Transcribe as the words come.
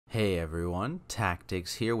Hey everyone,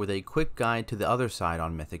 Tactics here with a quick guide to the other side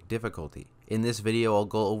on Mythic difficulty. In this video I'll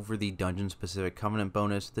go over the dungeon specific covenant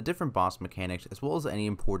bonus, the different boss mechanics, as well as any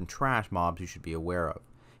important trash mobs you should be aware of.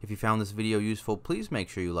 If you found this video useful, please make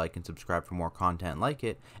sure you like and subscribe for more content like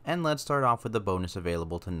it, and let's start off with the bonus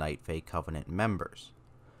available to Nightfae Covenant members.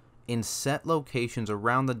 In set locations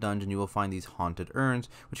around the dungeon you will find these haunted urns,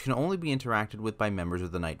 which can only be interacted with by members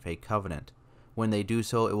of the Nightfae Covenant. When they do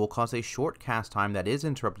so, it will cause a short cast time that is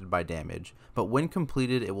interrupted by damage, but when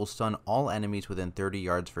completed it will stun all enemies within 30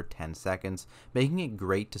 yards for 10 seconds, making it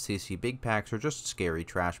great to CC big packs or just scary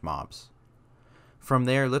trash mobs. From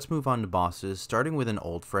there, let's move on to bosses, starting with an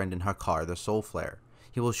old friend in Hakkar the Soulflayer.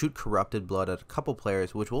 He will shoot corrupted blood at a couple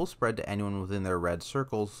players, which will spread to anyone within their red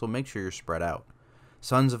circles, so make sure you're spread out.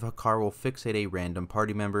 Sons of Hakkar will fixate a random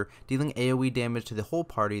party member, dealing AoE damage to the whole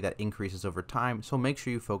party that increases over time, so make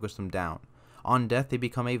sure you focus them down. On death they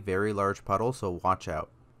become a very large puddle, so watch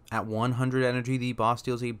out. At 100 energy the boss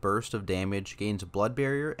deals a burst of damage, gains blood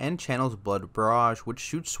barrier, and channels blood barrage, which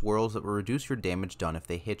shoots swirls that will reduce your damage done if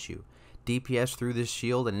they hit you. DPS through this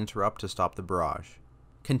shield and interrupt to stop the barrage.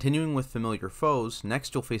 Continuing with familiar foes,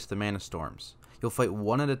 next you'll face the Manastorms. You'll fight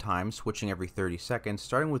one at a time, switching every 30 seconds,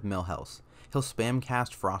 starting with Mueh'zala. He'll spam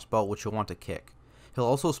cast Frostbolt, which you'll want to kick. He'll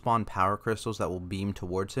also spawn power crystals that will beam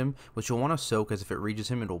towards him, which you'll want to soak, as if it reaches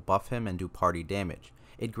him it will buff him and do party damage.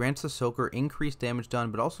 It grants the soaker increased damage done,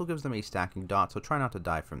 but also gives them a stacking dot, so try not to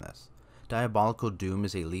die from this. Diabolical Doom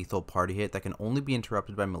is a lethal party hit that can only be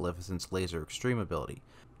interrupted by Maleficent's laser extreme ability.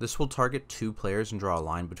 This will target two players and draw a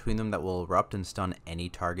line between them that will erupt and stun any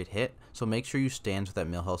target hit, so make sure you stand so that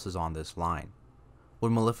Mueh'zala is on this line.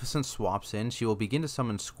 When Maleficent swaps in, she will begin to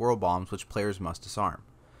summon squirrel bombs, which players must disarm.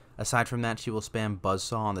 Aside from that, she will spam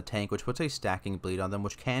Buzzsaw on the tank, which puts a stacking bleed on them,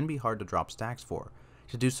 which can be hard to drop stacks for.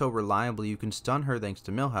 To do so reliably, you can stun her thanks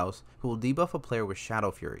to Mueh'zala, who will debuff a player with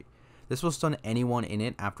Shadow Fury. This will stun anyone in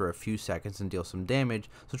it after a few seconds and deal some damage,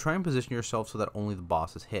 so try and position yourself so that only the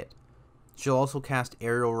boss is hit. She'll also cast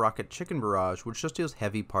Aerial Rocket Chicken Barrage, which just deals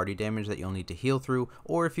heavy party damage that you'll need to heal through,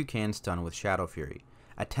 or if you can, stun with Shadow Fury.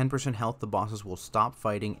 At 10% health, the bosses will stop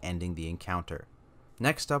fighting, ending the encounter.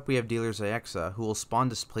 Next up we have dealer Xy'exa, who will spawn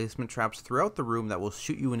displacement traps throughout the room that will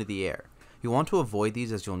shoot you into the air. You'll want to avoid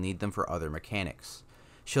these as you'll need them for other mechanics.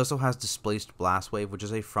 She also has Displaced Blast Wave, which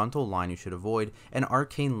is a frontal line you should avoid, and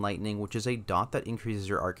Arcane Lightning, which is a dot that increases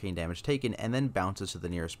your arcane damage taken and then bounces to the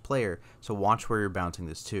nearest player, so watch where you're bouncing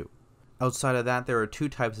this to. Outside of that, there are two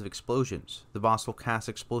types of explosions. The boss will cast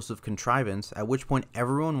Explosive Contrivance, at which point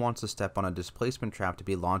everyone wants to step on a displacement trap to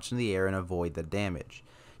be launched in the air and avoid the damage.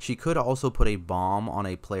 She could also put a bomb on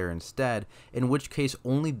a player instead, in which case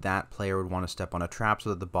only that player would want to step on a trap so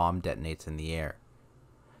that the bomb detonates in the air.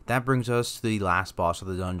 That brings us to the last boss of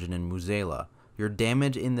the dungeon in Mueh'zala. Your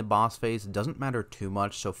damage in the boss phase doesn't matter too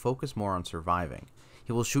much, so focus more on surviving.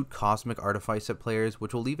 He will shoot Cosmic Artifice at players,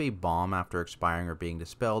 which will leave a bomb after expiring or being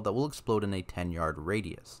dispelled that will explode in a 10-yard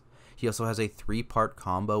radius. He also has a 3-part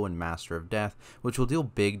combo in Master of Death, which will deal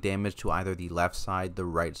big damage to either the left side, the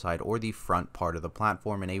right side, or the front part of the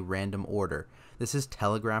platform in a random order. This is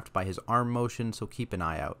telegraphed by his arm motion, so keep an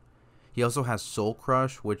eye out. He also has Soul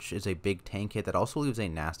Crush, which is a big tank hit that also leaves a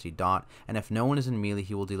nasty dot, and if no one is in melee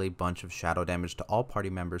he will deal a bunch of shadow damage to all party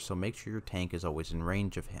members, so make sure your tank is always in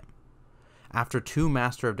range of him. After 2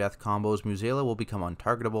 Master of Death combos, Mueh'zala will become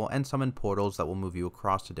untargetable and summon portals that will move you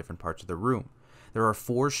across to different parts of the room. There are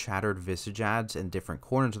 4 Shattered Visage ads in different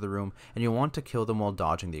corners of the room, and you'll want to kill them while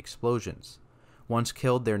dodging the explosions. Once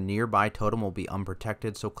killed, their nearby totem will be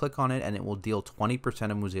unprotected, so click on it and it will deal 20%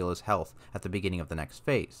 of Mueh'zala's health at the beginning of the next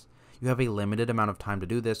phase. You have a limited amount of time to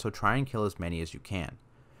do this, so try and kill as many as you can.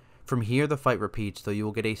 From here the fight repeats, though you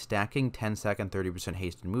will get a stacking 10-second 30%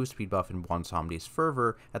 haste and move speed buff in one Somni's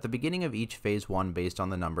Fervor at the beginning of each phase 1 based on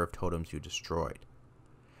the number of totems you destroyed.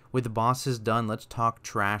 With the bosses done, let's talk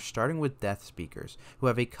trash, starting with Death Speakers, who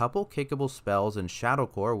have a couple kickable spells in Shadow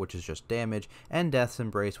Core, which is just damage, and Death's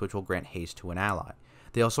Embrace, which will grant haste to an ally.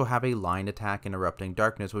 They also have a line attack in Erupting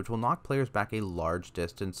Darkness, which will knock players back a large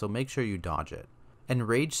distance, so make sure you dodge it.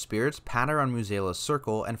 Enraged Spirits patter on Mueh'zala's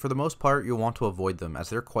circle, and for the most part you'll want to avoid them as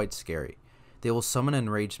they're quite scary. They will summon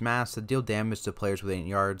Enraged Mass that deal damage to players within 8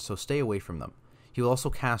 yards, so stay away from them. He will also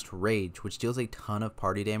cast Rage, which deals a ton of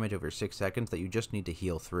party damage over 6 seconds that you just need to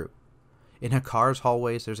heal through. In Hakkar's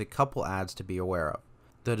hallways, there's a couple ads to be aware of.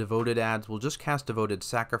 The Devoted ads will just cast Devoted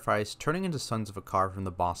Sacrifice, turning into Sons of Hakkar from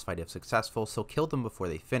the boss fight if successful, so kill them before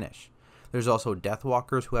they finish. There's also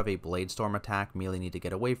Deathwalkers who have a Bladestorm attack melee need to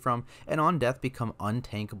get away from, and on death become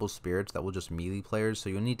untankable spirits that will just melee players, so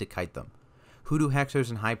you'll need to kite them. Hoodoo Hexers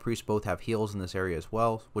and High Priest both have heals in this area as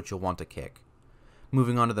well, which you'll want to kick.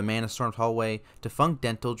 Moving on to the Manastorms hallway, Defunct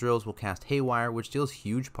Dental Drills will cast Haywire, which deals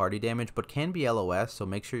huge party damage but can be LOS, so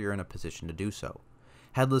make sure you're in a position to do so.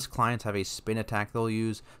 Headless Clients have a spin attack they'll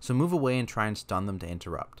use, so move away and try and stun them to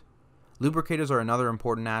interrupt. Lubricators are another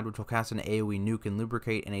important ad, which will cast an AoE nuke and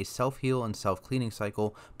lubricate in a self-heal and self-cleaning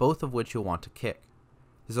cycle, both of which you'll want to kick.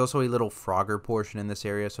 There's also a little Frogger portion in this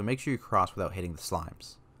area, so make sure you cross without hitting the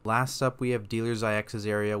slimes. Last up, we have Dealer Xy'exa's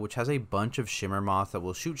area, which has a bunch of Shimmer Moths that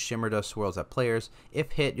will shoot Shimmer Dust swirls at players.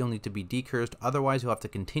 If hit, you'll need to be decursed, otherwise you'll have to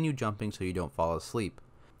continue jumping so you don't fall asleep.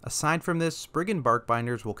 Aside from this, Spriggan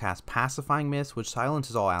Barkbinders will cast Pacifying Mist, which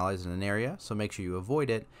silences all allies in an area, so make sure you avoid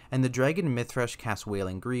it, and the Dragon Mythresh casts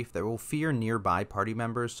Wailing Grief that will fear nearby party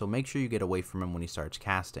members, so make sure you get away from him when he starts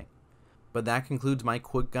casting. But that concludes my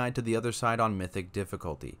quick guide to the other side on Mythic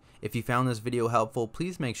difficulty. If you found this video helpful,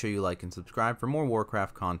 please make sure you like and subscribe for more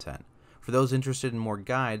Warcraft content. For those interested in more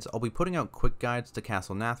guides, I'll be putting out quick guides to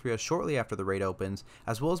Castle Nathria shortly after the raid opens,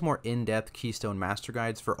 as well as more in-depth Keystone Master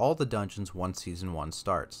Guides for all the dungeons once Season 1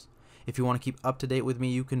 starts. If you want to keep up to date with me,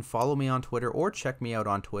 you can follow me on Twitter or check me out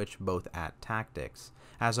on Twitch, both at Tactics.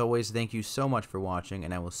 As always, thank you so much for watching,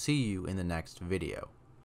 and I will see you in the next video.